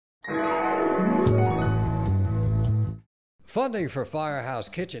Funding for Firehouse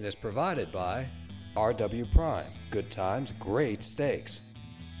Kitchen is provided by R.W. Prime, good times, great steaks.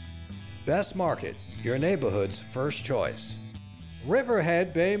 Best Market, your neighborhood's first choice.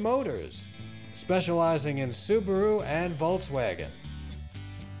 Riverhead Bay Motors, specializing in Subaru and Volkswagen.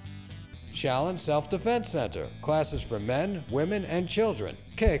 Shallon Self-Defense Center, classes for men, women, and children.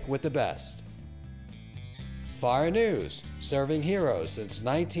 Kick with the best. Fire News, serving heroes since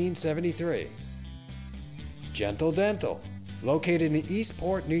 1973. Gentle Dental, located in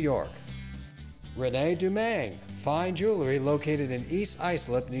Eastport, New York. Renee Dumang, fine jewelry located in East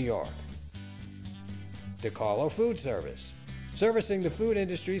Islip, New York. DeCarlo Food Service, servicing the food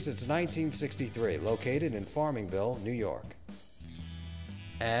industry since 1963, located in Farmingville, New York.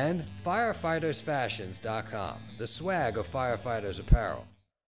 And FireFightersFashions.com, the swag of firefighters apparel.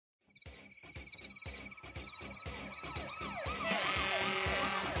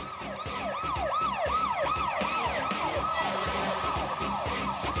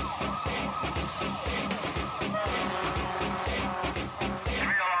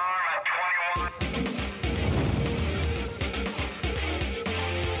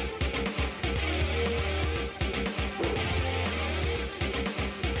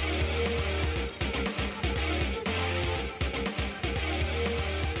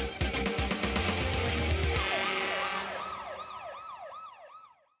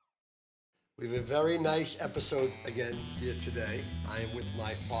 We have a very nice episode again here today. I am with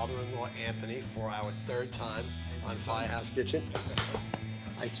my father-in-law, Anthony, for our third time on Firehouse Kitchen.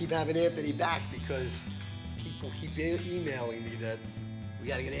 I keep having Anthony back because people keep emailing me that we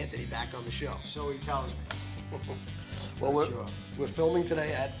got to get Anthony back on the show. So he tells me. Well, we're filming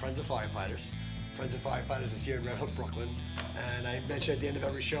today at Friends of Firefighters. Friends of Firefighters is here in Red Hook, Brooklyn. And I mention at the end of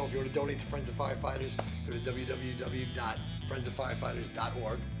every show, if you want to donate to Friends of Firefighters, go to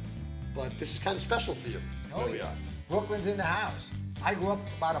www.friendsoffirefighters.org. But this is kind of special for you, where we are. Brooklyn's in the house. I grew up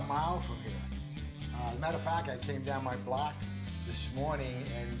about a mile from here. As a matter of fact, I came down my block this morning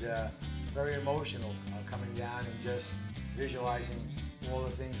and very emotional coming down and just visualizing all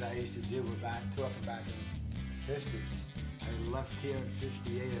the things I used to do. We're talking back in the 50s. I left here in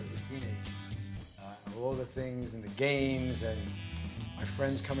 58 as a teenager. All the things and the games and my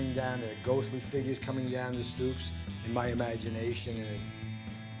friends coming down, their ghostly figures coming down the stoops in my imagination, and it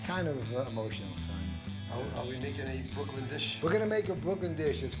kind of emotional, son. Are we making a Brooklyn dish? We're gonna make a Brooklyn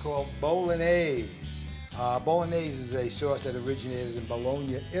dish. It's called Bolognese. Bolognese is a sauce that originated in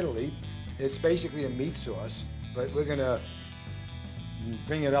Bologna, Italy. It's basically a meat sauce, but we're gonna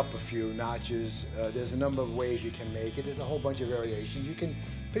bring it up a few notches. There's a number of ways you can make it. There's a whole bunch of variations. You can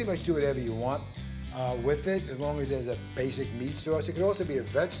pretty much do whatever you want with it, as long as there's a basic meat sauce. It could also be a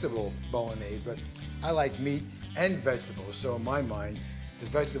vegetable Bolognese, but I like meat and vegetables, so in my mind, the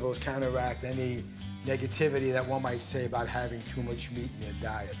vegetables counteract any negativity that one might say about having too much meat in their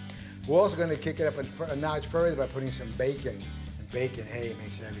diet. We're also going to kick it up a notch further by putting some bacon. And bacon, hey,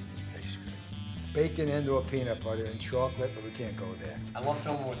 makes everything taste good. Bacon and/or peanut butter and chocolate, but we can't go there. I love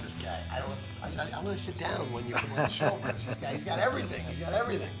filming with this guy. I'm going to sit down when you come on the show. This guy, he's got everything. He's got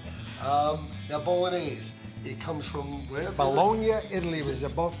everything. Now, Bolognese, it comes from where? Bologna, Italy. It was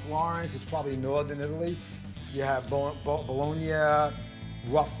above Florence. It's probably northern Italy. You have Bologna,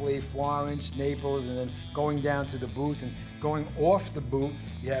 roughly Florence, Naples, and then going down to the boot, and going off the boot,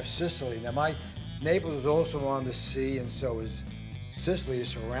 you have Sicily. Now, Naples is also on the sea, and so is Sicily. Is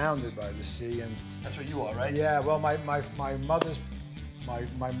surrounded by the sea, and that's where you are, right? Yeah. Well, my mother's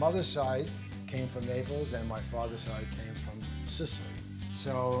side came from Naples, and my father's side came from Sicily.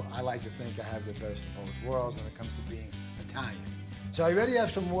 So I like to think I have the best of both worlds when it comes to being Italian. So I already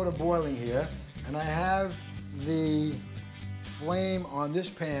have some water boiling here, and I have the flame on this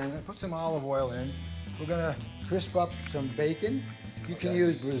pan. I'm gonna put some olive oil in. We're gonna crisp up some bacon. You can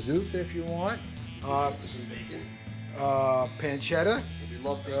use prosciutto if you want. Some bacon. Pancetta. We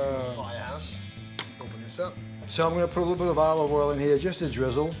love bacon in the Firehouse. Open this up. So I'm gonna put a little bit of olive oil in here, just a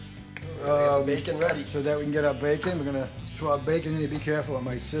drizzle. The bacon ready. So that we can get our bacon. We're gonna throw our bacon in. Be careful, it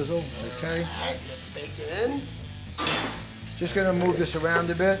might sizzle. Okay. All right, get the bacon in. Just gonna move this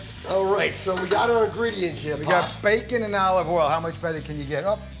around a bit. All right, so we got our ingredients here, We got bacon and olive oil. How much better can you get?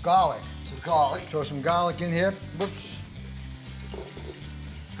 Oh, garlic. Some garlic. Throw some garlic in here. Whoops.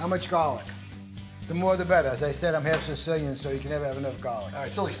 How much garlic? The more the better. As I said, I'm half Sicilian, so you can never have enough garlic. All right,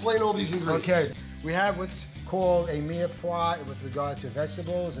 so explain all these ingredients. Okay, we have what's called a mirepoix with regard to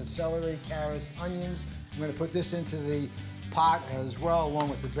vegetables and celery, carrots, onions. I'm gonna put this into the pot as well, along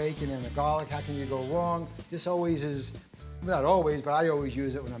with the bacon and the garlic. How can you go wrong? This always is, not always, but I always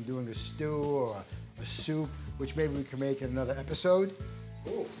use it when I'm doing a stew or a soup, which maybe we can make in another episode.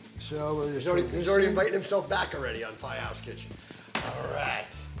 Ooh. So we'll just He's already inviting himself back already on Firehouse Kitchen. All right.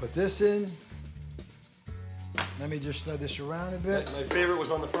 Put this in. Let me just stir this around a bit. My favorite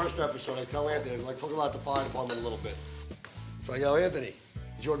was on the first episode. I tell Anthony, I'd like talk about the fire department a little bit. So I go, Anthony,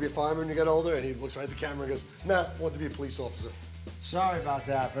 did you want to be a fireman when you get older? And he looks right at the camera and goes, nah, I want to be a police officer. Sorry about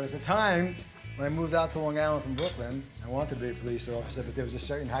that, but at the time, when I moved out to Long Island from Brooklyn, I wanted to be a police officer, but there was a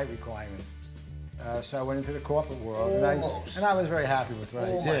certain height requirement. So I went into the corporate world, and I was very happy with what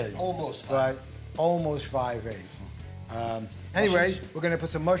I did. Almost 5'8". But almost 5'8". Anyway, we're going to put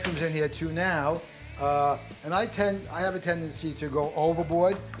some mushrooms in here too now, and I have a tendency to go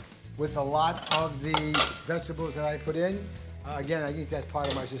overboard with a lot of the vegetables that I put in. Again, I think that's part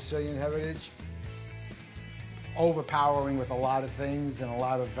of my Sicilian heritage. Overpowering with a lot of things and a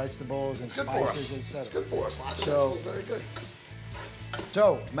lot of vegetables and spices, etc. It's good for us. Lots of vegetables, very good.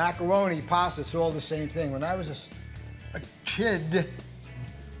 So, macaroni, pasta, it's all the same thing. When I was a kid,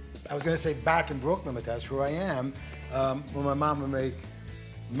 I was going to say back in Brooklyn, but that's where I am, when my mom would make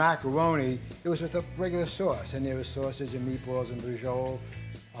macaroni, it was with a regular sauce. And there was sausage and meatballs and brujol,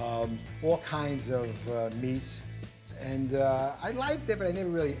 all kinds of meats. And I liked it, but I never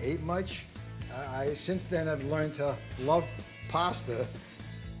really ate much. Since then, I've learned to love pasta,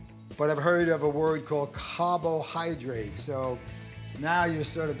 but I've heard of a word called carbohydrates. So now you're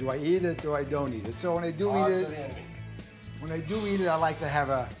sort of, do I eat it, do I don't eat it? So when I do eat it, I like to have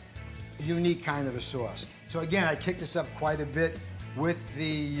a unique kind of a sauce. So again, I kicked this up quite a bit with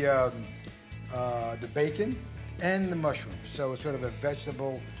the bacon and the mushrooms. So it's sort of a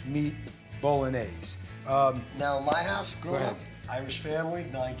vegetable meat bolognese. Now, in my house, growing up, Irish family,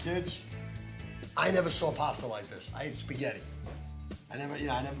 9 kids, I never saw pasta like this. I ate spaghetti. We never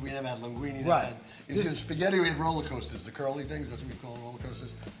had linguine. Right. It was spaghetti. We had roller coasters, the curly things. That's what we call roller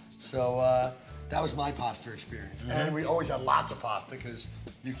coasters. So that was my pasta experience. Mm-hmm. And we always had lots of pasta because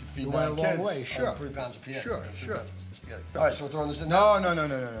you could feed 9 kids way. Sure. on 3 pounds of spaghetti. Sure. All right, so we're throwing this in now? No. No. I'm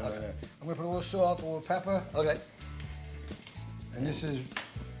going to put a little salt, a little pepper. Okay. And this is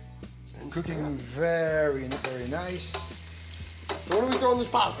cooking very, very nice. So what are we throwing this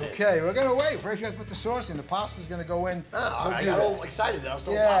pasta in? Okay, we're gonna wait. First you have to put the sauce in. The pasta's gonna go in. All right, I got all excited that I was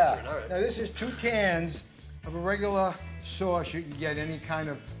throwing pasta in. All right. Now this is 2 cans of a regular sauce. You can get any kind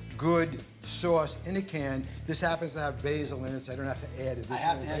of good sauce in a can. This happens to have basil in it, so I don't have to add it. I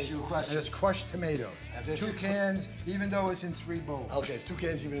have to ask you a question. And it's crushed tomatoes. 2 cans, even though it's in 3 bowls. Okay, it's 2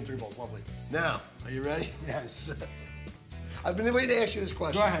 cans even in 3 bowls. Lovely. Now, are you ready? Yes. I've been waiting to ask you this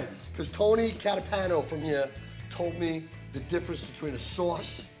question. Go ahead. Because Tony Catapano from here told me the difference between a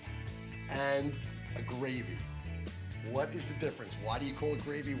sauce and a gravy. What is the difference? Why do you call it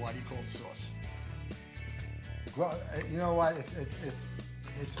gravy? Why do you call it sauce? Well, you know what? It's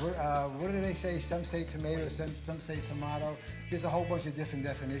what do they say? Some say tomato, some say tomato. There's a whole bunch of different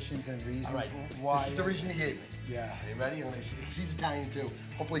definitions and reasons why. This is the reason he gave me. Yeah. Are you ready? Because he's Italian too.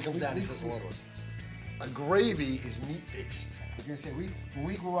 Hopefully he comes down and says hello to us. A gravy is meat-based. I was gonna say, when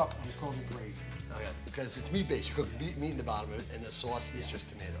we grew up, it was called a gravy. Okay, because it's meat-based. You cook meat in the bottom of it, and the sauce is just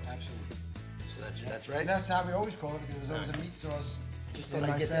tomato. Absolutely. So that's right? And that's how we always call it, because there's always a meat sauce. I just thought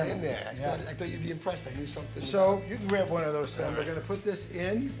I'd get that in there. I thought you'd be impressed. I knew something. So you can grab one of those, Sam. We're gonna put this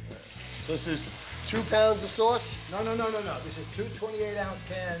in. So this is 2 pounds of sauce? No. This is 2 28-ounce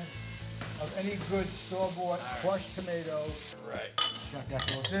cans of any good store-bought crushed tomatoes. Right. Got that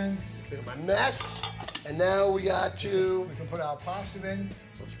goes in. Bit of my mess. And now we got to... We can put our pasta in.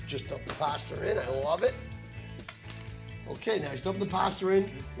 Let's just dump the pasta in. I love it. Okay, now he's dumping the pasta in.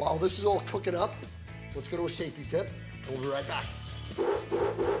 While this is all cooking up, let's go to a safety tip, and we'll be right back.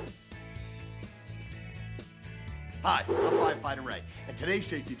 Hi, I'm Firefighter Ray, and today's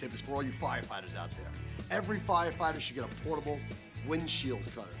safety tip is for all you firefighters out there. Every firefighter should get a portable windshield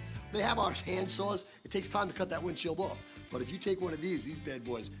cutter. They have our hand saws. It takes time to cut that windshield off. But if you take one of these bad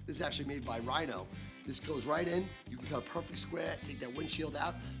boys, this is actually made by Rhino. This goes right in. You can cut a perfect square, take that windshield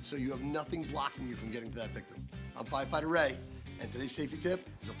out, so you have nothing blocking you from getting to that victim. I'm Firefighter Ray, and today's safety tip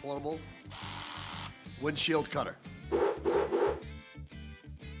is a portable windshield cutter.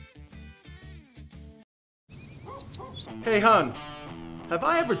 Hey, hon, have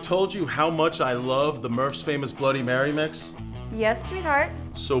I ever told you how much I love the Murph's famous Bloody Mary mix? Yes, sweetheart.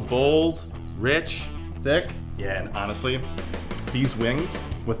 So bold, rich, thick. Yeah, and honestly, these wings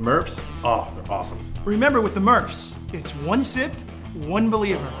with Murph's, oh, they're awesome. Remember, with the Murphs, it's 1 sip, 1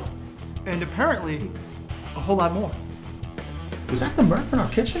 believer. And apparently, a whole lot more. Was that the Murph in our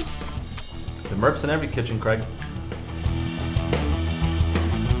kitchen? The Murph's in every kitchen, Craig.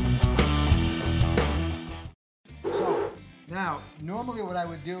 So, now, normally what I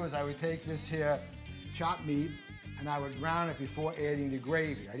would do is I would take this here chopped meat, and I would brown it before adding the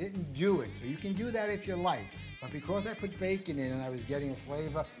gravy. I didn't do it, so you can do that if you like. But because I put bacon in and I was getting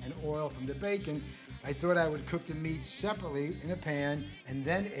flavor and oil from the bacon, I thought I would cook the meat separately in a pan and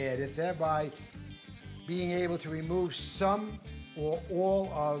then add it, thereby being able to remove some or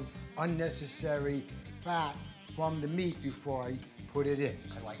all of unnecessary fat from the meat before I put it in.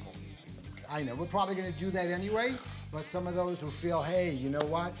 I like whole meat. Okay. I know, we're probably gonna do that anyway, but some of those who feel, hey, you know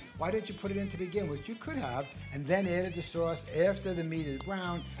what? Why didn't you put it in to begin with? You could have, and then added the sauce after the meat is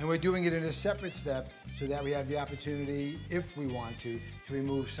brown, and we're doing it in a separate step so that we have the opportunity, if we want to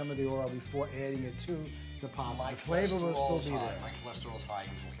remove some of the oil before adding it to the pasta. The flavor will still be there. My cholesterol's high.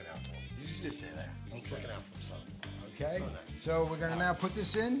 He's looking out for him. You just say that. He's looking out for himself. Okay, So nice. so we're gonna now put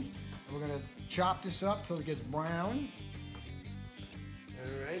this in. We're gonna chop this up till it gets brown.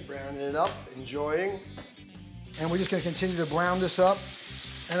 All right, browning it up, enjoying. And we're just gonna continue to brown this up.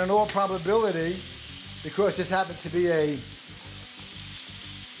 And in all probability, because this happens to be a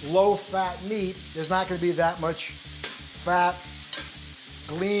low-fat meat, there's not gonna be that much fat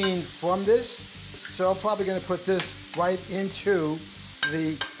gleaned from this. So I'm probably gonna put this right into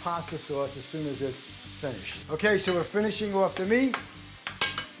the pasta sauce as soon as it's finished. Okay, so we're finishing off the meat.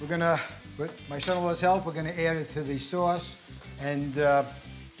 We're gonna, with my son-in-law's help, we're gonna add it to the sauce and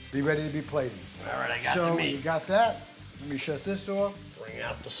be ready to be plated. All right, I got the So meat. you got that. Let me shut this off. Bring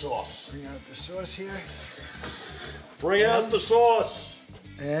out the sauce. Bring out the sauce here. Bring out the sauce.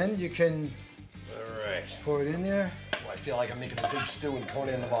 And you can All right. pour it in there. Oh, I feel like I'm making a big stew in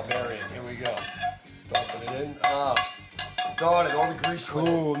Conan the Barbarian. Here we go. Dumping it in. Darn it, all the grease went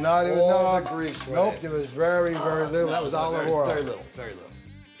in. Ooh, no, there was all no the grease went Nope, in. there was very, very little. No, That was olive oil. Very little, very little.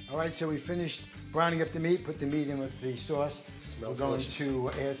 All right, so we finished browning up the meat, put the meat in with the sauce. Smells We're going delicious.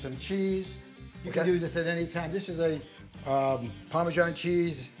 to add some cheese. You Okay. can do this at any time. This is a Parmesan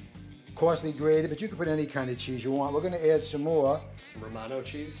cheese, coarsely grated, but you can put any kind of cheese you want. We're gonna add some more. Some Romano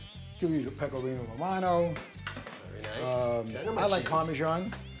cheese. You can use a Pecorino Romano. Very nice. See, know my I like cheeses.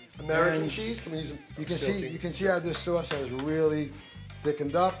 Parmesan. American And cheese. Can we use them? You can see how this sauce has really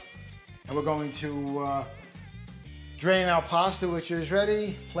thickened up. And we're going to drain our pasta, which is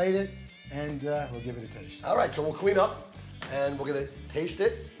ready, plate it, and we'll give it a taste. All right, so we'll clean up and we're gonna taste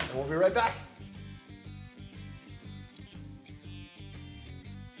it and we'll be right back.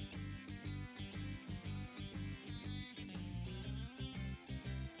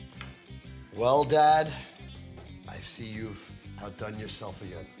 Well, Dad, I see you've outdone yourself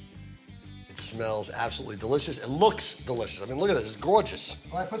again. It smells absolutely delicious. It looks delicious. I mean, look at this, it's gorgeous.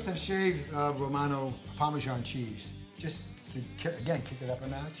 Well, I put some shaved Romano Parmesan cheese, just to, again, kick it up a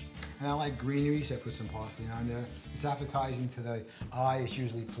notch. And I like greenery, so I put some parsley on there. It's appetizing to the eye, it's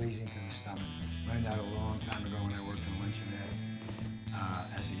usually pleasing to the stomach. Learned that a long time ago when I worked in a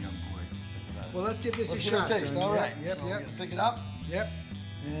luncheonette as a young boy. Well, let's give this Let's a give it shot. a taste, son. all right. Yep, So yep, we're gonna pick it up. yep.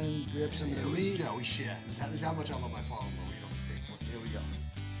 And grab some of the Here we meat. go, we share. This is how much I love my father-in-law. We don't say it. Here we go.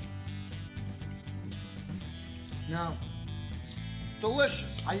 Now,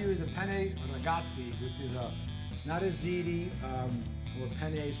 Delicious. I use a penne ragazzi, which is not a ziti or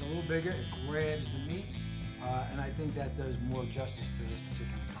penne. It's a little bigger. It grabs the meat, and I think that does more justice to this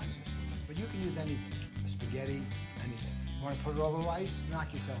particular kind of sauce. But you can use anything, a spaghetti, anything. You want to put it over rice?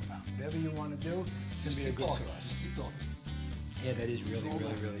 Knock yourself out. Whatever you want to do, it's going to be a good sauce. Keep going. Yeah, that is really,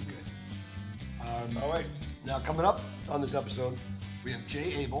 really, really good. All right, now coming up on this episode, we have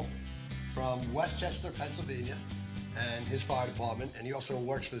Jay Abel from Westchester, Pennsylvania, and his fire department, and he also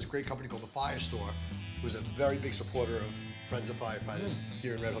works for this great company called the Fire Store, who's a very big supporter of Friends of Firefighters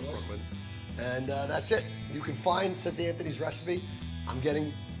here in Red Hook, Brooklyn. And that's it. You can find St. Anthony's recipe. I'm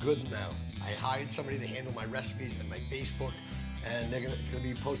getting good now. I hired somebody to handle my recipes and my Facebook, and it's gonna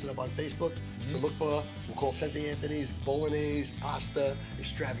be posted up on Facebook. So look for, we'll call it St. Anthony's Bolognese Pasta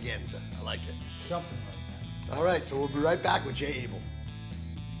Extravaganza. I like it. Something like that. All right, so we'll be right back with Jay Abel.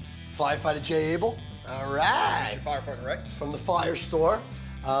 Firefighter Jay Abel. All right. Firefighter, right? From the Fire Store.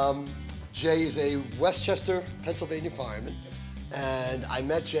 Jay is a Westchester, Pennsylvania fireman. And I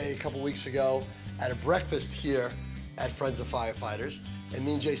met Jay a couple weeks ago at a breakfast here at Friends of Firefighters. And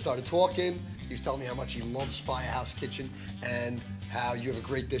me and Jay started talking. He was telling me how much he loves Firehouse Kitchen and how you have a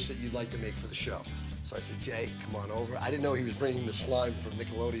great dish that you'd like to make for the show. So I said, Jay, come on over. I didn't know he was bringing the slime from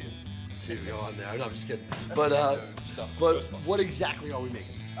Nickelodeon to go on there. No, I'm just kidding. But what exactly are we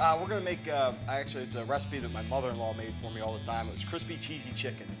making? We're gonna make, actually it's a recipe that my mother-in-law made for me all the time. It was crispy, cheesy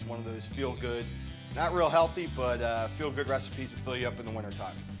chicken. It's one of those feel-good, not real healthy, but feel-good recipes that fill you up in the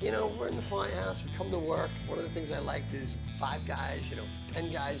wintertime. You know, we're in the firehouse, we come to work. One of the things I liked is 5 guys,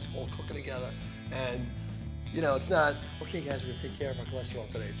 10 guys all cooking together. And, it's not, okay guys, we're gonna take care of our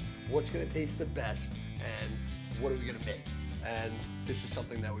cholesterol today. It's what's gonna taste the best. And what are we gonna make? And this is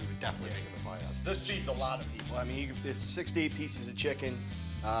something that we would definitely make in the firehouse. This feeds a lot of people. I mean, it's 6 to 8 pieces of chicken,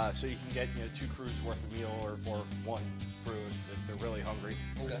 so you can get 2 crews worth of meal or 1 crew if they're really hungry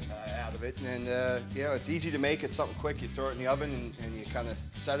out of it. And then it's easy to make. It's something quick. You throw it in the oven and you kind of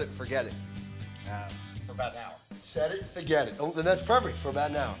set it and forget it for about an hour. Set it, forget it. Oh, then that's perfect for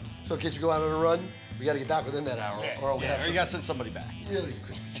about an hour. So in case we go out on a run, we got to get back within that hour, or you got to send somebody back. Really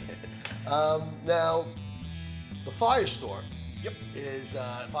crispy chicken. Now, the Fire Store. Yep. Is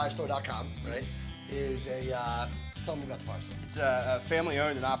firestore.com, right? Is a tell me about the Fire Store. It's a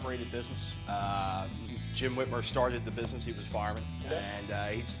family-owned and operated business. Jim Whitmer started the business. He was a fireman,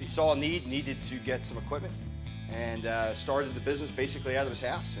 and he saw a needed to get some equipment, and started the business basically out of his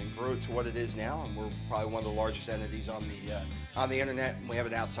house and grew it to what it is now. And we're probably one of the largest entities on the internet. And we have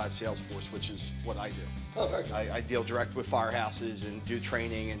an outside sales force, which is what I do. Oh, very good. I deal direct with firehouses and do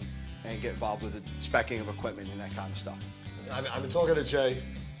training and get involved with the specing of equipment and that kind of stuff. I've been talking to Jay.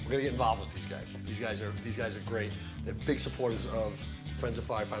 We're gonna get involved with these guys. These guys are great. They're big supporters of Friends of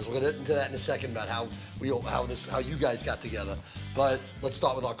Firefighters. We're gonna get into that in a second about how you guys got together. But let's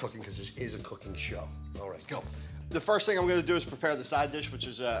start with our cooking because this is a cooking show. All right, go. The first thing I'm going to do is prepare the side dish, which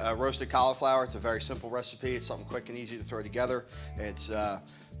is a roasted cauliflower. It's a very simple recipe. It's something quick and easy to throw together. It's a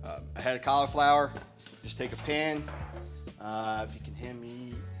head of cauliflower. Just take a pan. If you can hand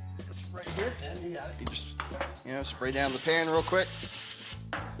me this right here. And you got it. You just spray down the pan real quick.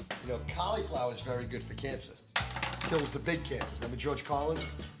 Cauliflower is very good for cancer. Kills the big cancers. Remember George Carlin?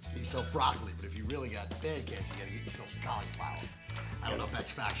 Get yourself broccoli, but if you really got bad cancer, you gotta get yourself some cauliflower. I don't know if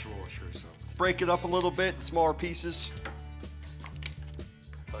that's factual or true, so. Break it up a little bit in smaller pieces.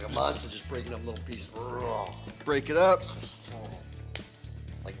 Like a monster just breaking up little pieces. Break it up.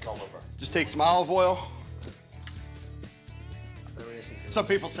 Like Gulliver. Just take some olive oil. Some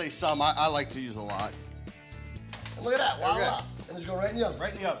people say some. I like to use a lot. And look at that, voila. And just go right in the oven.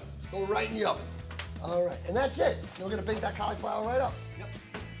 Right in the oven. Go right in the oven. All right, and that's it. We're gonna bake that cauliflower right up. Yep.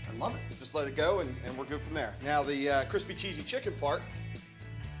 I love it. Just let it go and we're good from there. Now the crispy cheesy chicken part.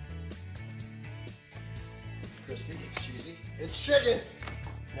 It's crispy, it's cheesy, it's chicken.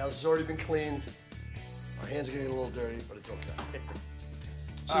 Now this has already been cleaned. Our hands are getting a little dirty, but it's okay.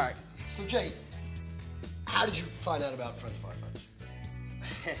 All right. So Jay, how did you find out about Friends of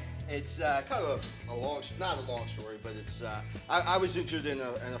Firefighters? It's kind of not a long story, but it's, I was injured in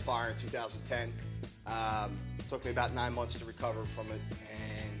a fire in 2010. Took me about 9 months to recover from it.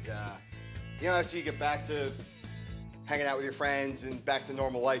 And, after you get back to hanging out with your friends and back to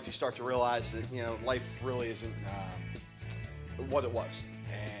normal life, you start to realize that, life really isn't what it was.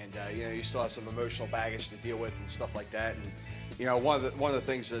 And, you still have some emotional baggage to deal with and stuff like that. And, one of the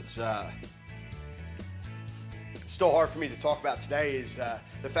things that's still hard for me to talk about today is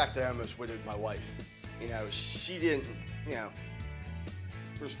the fact that I almost widowed my wife. She didn't,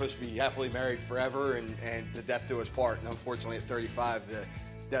 we're supposed to be happily married forever and to death do us part. And unfortunately at 35, the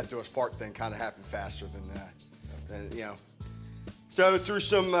death do us part thing kind of happened faster than So through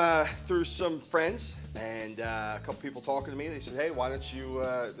some friends and a couple people talking to me, they said, hey, why don't you,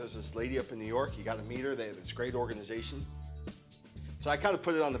 there's this lady up in New York, you got to meet her. They have this great organization. So I kind of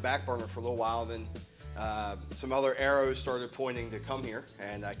put it on the back burner for a little while. Then some other arrows started pointing to come here,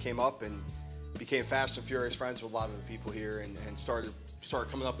 and I came up and became fast and furious friends with a lot of the people here, and started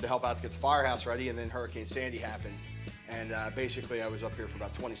coming up to help out to get the firehouse ready. And then Hurricane Sandy happened, and basically I was up here for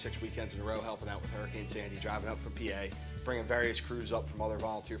about 26 weekends in a row helping out with Hurricane Sandy, driving up from PA, bringing various crews up from other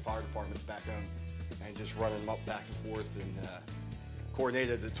volunteer fire departments back home, and just running them up back and forth, and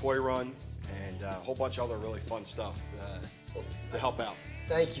coordinated the toy run and a whole bunch of other really fun stuff to help out.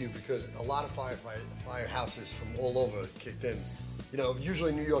 Thank you, because a lot of firehouses from all over kicked in.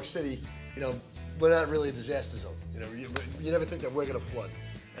 Usually New York City, we're not really a disaster zone. You never think that we're gonna flood,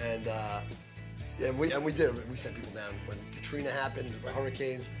 and we did. We sent people down when Katrina happened, the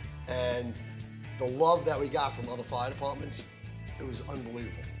hurricanes, and the love that we got from other fire departments, it was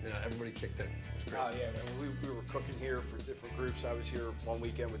unbelievable. Everybody kicked in. It was great. Oh yeah, we were cooking here for different groups. I was here one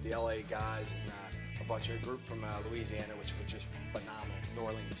weekend with the LA guys and a bunch of a group from Louisiana, which was just phenomenal, New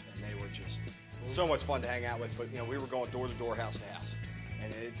Orleans, and they were just so much fun to hang out with. But we were going door to door, house to house,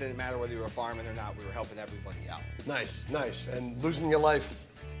 and it didn't matter whether you were a fireman or not. We were helping everybody out. Nice, nice. And losing your life,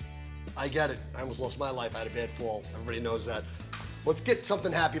 I get it. I almost lost my life. I had a bad fall. Everybody knows that. Let's get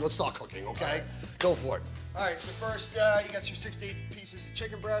something happy. Let's start cooking, okay? Right. Go for it. All right, so first you got your 6 to 8 pieces of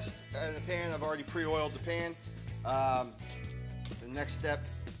chicken breast in the pan. I've already pre-oiled the pan. The next step,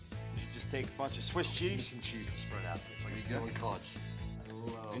 you should just take a bunch of Swiss cheese. Some cheese to spread out. It's like you're doing cards.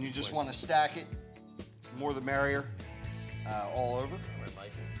 And you just want to stack it, the more the merrier, all over. I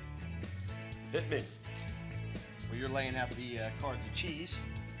like it. Hit me. Well, you're laying out the cards of cheese.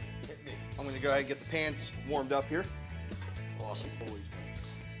 I'm going to go ahead and get the pans warmed up here. Awesome.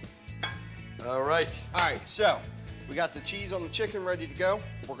 All right. All right, so we got the cheese on the chicken ready to go.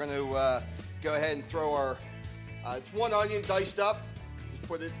 We're going to go ahead and throw our, it's 1 onion diced up. Just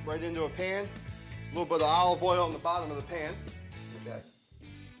put it right into a pan. A little bit of olive oil on the bottom of the pan. Okay.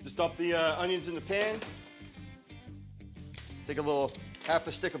 Just dump the onions in the pan. Take a little, half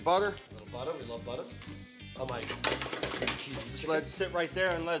a stick of butter. A little butter. We love butter. Oh my, cheesy Just chicken. let it sit right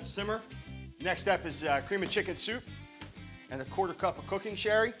there and let it simmer. Next step is cream of chicken soup and a 1/4 cup of cooking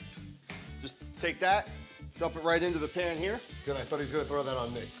sherry. Just take that, dump it right into the pan here. Good, I thought he was going to throw that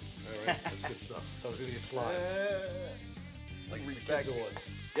on me. All right, that's good stuff. That was going to get slime. Like it's a kid's one.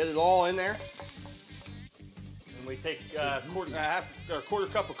 Get it all in there. And we take a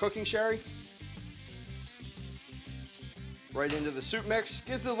 1/4 cup of cooking sherry. Right into the soup mix.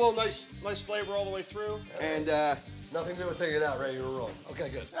 Gives it a little nice flavor all the way through. And nothing to do with thinking it out, right? You were wrong. Okay,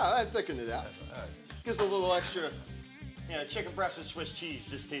 good. no, I thickened it out. All right. Gives a little extra, you know, chicken breast and Swiss cheese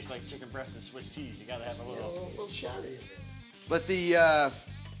just tastes like chicken breast and Swiss cheese. You gotta have a Yeah, little. a little sherry in there. Let the,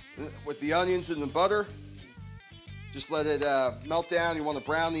 with the onions and the butter, just let it melt down. You want to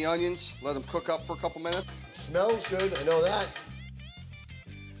brown the onions, let them cook up for a couple minutes. It smells good, I know that.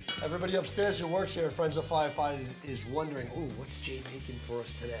 Everybody upstairs who works here at Friends of Firefighting is wondering, oh, what's Jay making for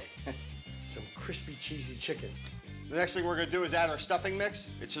us today? Some crispy, cheesy chicken. The next thing we're gonna do is add our stuffing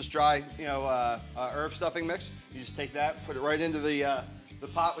mix. It's just dry, you know, herb stuffing mix. You just take that, put it right into the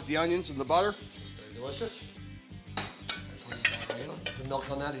pot with the onions and the butter. Very delicious. That's what you got, right? Get some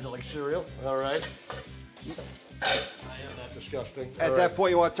milk on that, you don't like cereal? All right. I am that disgusting. At that point,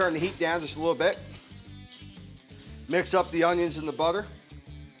 you want to turn the heat down just a little bit. Mix up the onions and the butter.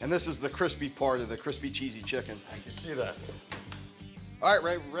 And this is the crispy part of the crispy cheesy chicken. I can see that. All right,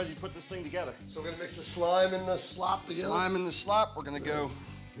 Ray, we're ready to put this thing together. So we're gonna mix the slime and the slop together? Slime and the slop, we're gonna go.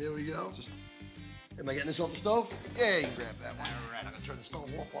 Here we go. Just, Am I getting this off the stove? yeah, you can grab that one. All right, I'm gonna turn the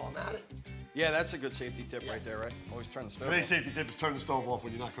stove off while I'm at it. Yeah, that's a good safety tip right there, right? Always turn the stove Today's off. safety tip is turn the stove off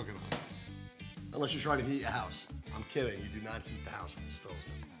when you're not cooking on it. Unless you're trying to heat your house. I'm kidding, you do not heat the house with the stove.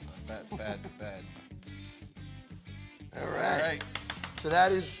 Bad. All All right. right. So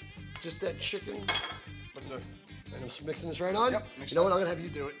that is just that chicken. Put the, And I'm mixing this right on? Yep, mix You know it what, up. I'm gonna have you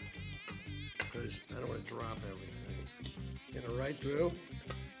do it. Because I don't wanna drop everything. Get it right through.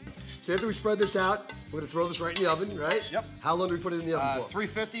 So after we spread this out, we're gonna throw this right in the oven, right? Yep. How long do we put it in the oven for?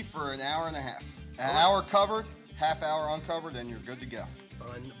 350 for an hour and a half. An hour covered, half hour uncovered, and you're good to go.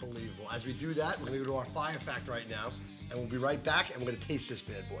 Unbelievable. As we do that, we're gonna go to our fire fact right now, and we'll be right back, and we're gonna taste this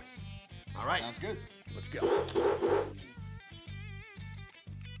bad boy. All right. Sounds good. Let's go.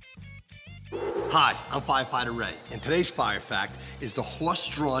 Hi, I'm Firefighter Ray, and today's fire fact is the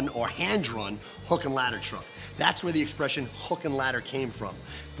horse-drawn or hand-drawn hook and ladder truck. That's where the expression hook and ladder came from.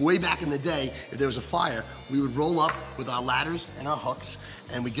 Way back in the day, if there was a fire, we would roll up with our ladders and our hooks,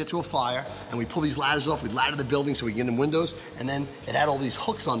 and we'd get to a fire, and we'd pull these ladders off, we'd ladder the building so we get in windows, and then it had all these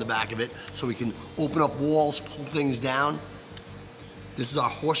hooks on the back of it so we can open up walls, pull things down. This is our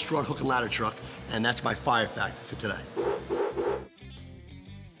horse-drawn hook and ladder truck, and that's my fire fact for today.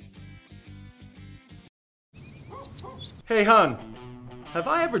 Hey, hon, have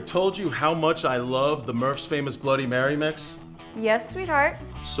I ever told you how much I love the Murph's Famous Bloody Mary mix? Yes, sweetheart.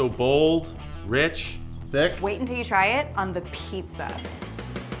 So bold, rich, thick. Wait until you try it on the pizza.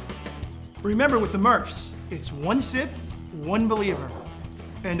 Remember with the Murphs, it's 1 sip, 1 believer.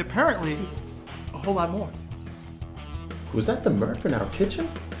 And apparently, a whole lot more. Was that the Murph in our kitchen?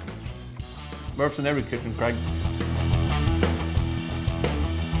 Murph's in every kitchen, Craig.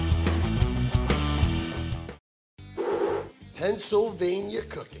 Pennsylvania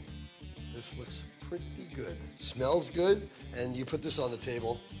cooking. This looks pretty good. Smells good, and you put this on the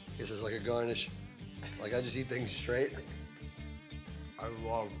table. This is like a garnish. Like I just eat things straight. I love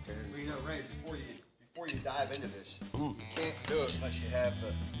Well, you know, Ray, before you dive into this, you can't do it unless you have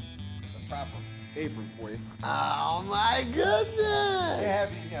the proper apron for you. Oh my goodness! They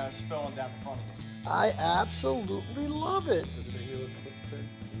have you know, spilling down the front of it. I absolutely love it. Does it make me look good?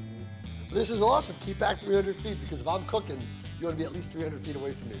 This is awesome. Keep back 300 feet because if I'm cooking, you want to be at least 300 feet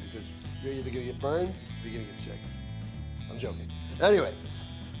away from me because you're either going to get burned or you're going to get sick. I'm joking. Anyway,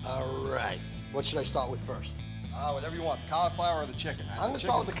 all right. What should I start with first? Whatever you want, the cauliflower or the chicken. I'm going to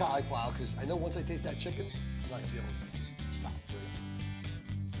start with the cauliflower because I know once I taste that chicken, I'm not going to be able to stop.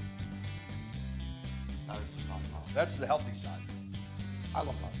 That's the healthy side. I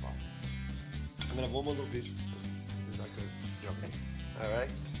love cauliflower. I'm going to have one more little piece. Is that good? Okay. All right.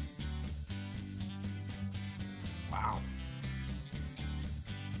 Wow.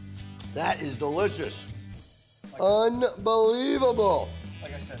 That is delicious. Unbelievable.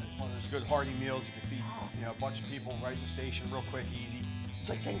 Like I said, it's one of those good hearty meals you can feed, you know, a bunch of people right in the station, real quick, easy. It's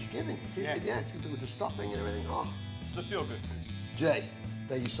like Thanksgiving. Yeah, it's good with the stuffing and everything. Oh. It's the feel-good food. Jay,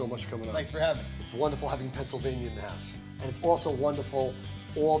 thank you so much for coming on. Thanks for having me. It's wonderful having Pennsylvania in the house. And it's also wonderful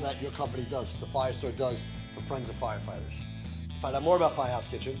all that your company does, the Fire Store does for friends of firefighters. To find out more about Firehouse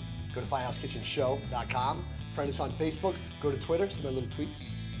Kitchen, go to firehouse.kitchenshow.com. Friend us on Facebook. Go to Twitter. See my little tweets.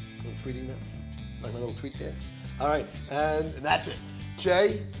 So I'm tweeting now. Like my little tweet dance. All right, and that's it.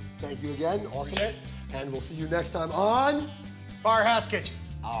 Jay, thank you again. Awesome. And we'll see you next time on Firehouse Kitchen.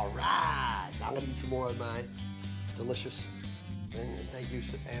 All right. Now I'm going to eat some more of my delicious thing. And thank you,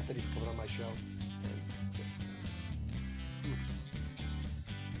 Anthony, for coming on my show.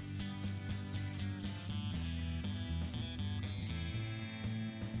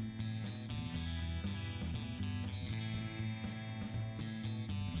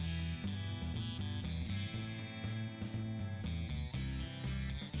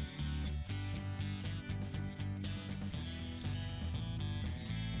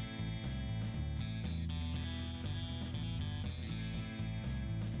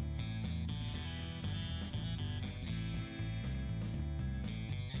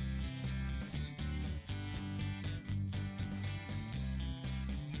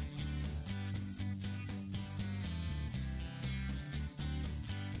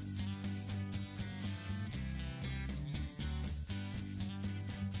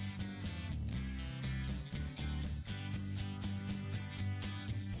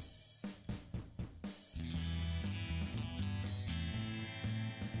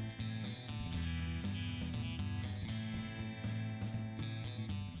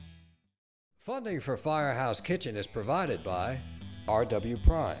 Funding for Firehouse Kitchen is provided by R.W.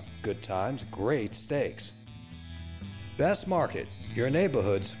 Prime, good times, great steaks. Best Market, your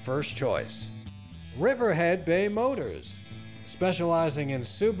neighborhood's first choice. Riverhead Bay Motors, specializing in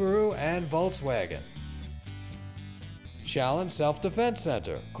Subaru and Volkswagen. Shallon Self-Defense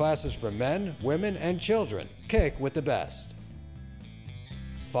Center, classes for men, women, and children. Kick with the best.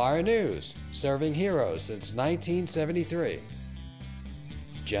 Fire News, serving heroes since 1973.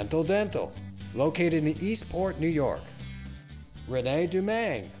 Gentle Dental, located in Eastport, New York. Renee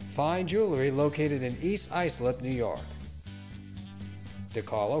Dumang, fine jewelry located in East Islip, New York.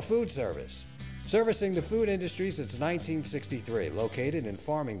 DeCarlo Food Service, servicing the food industry since 1963, located in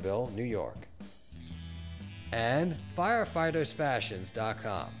Farmingville, New York. And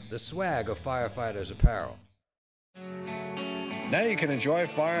FireFightersFashions.com, the swag of firefighters apparel. Now you can enjoy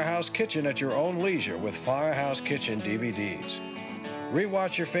Firehouse Kitchen at your own leisure with Firehouse Kitchen DVDs.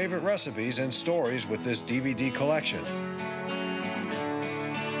 Rewatch your favorite recipes and stories with this DVD collection.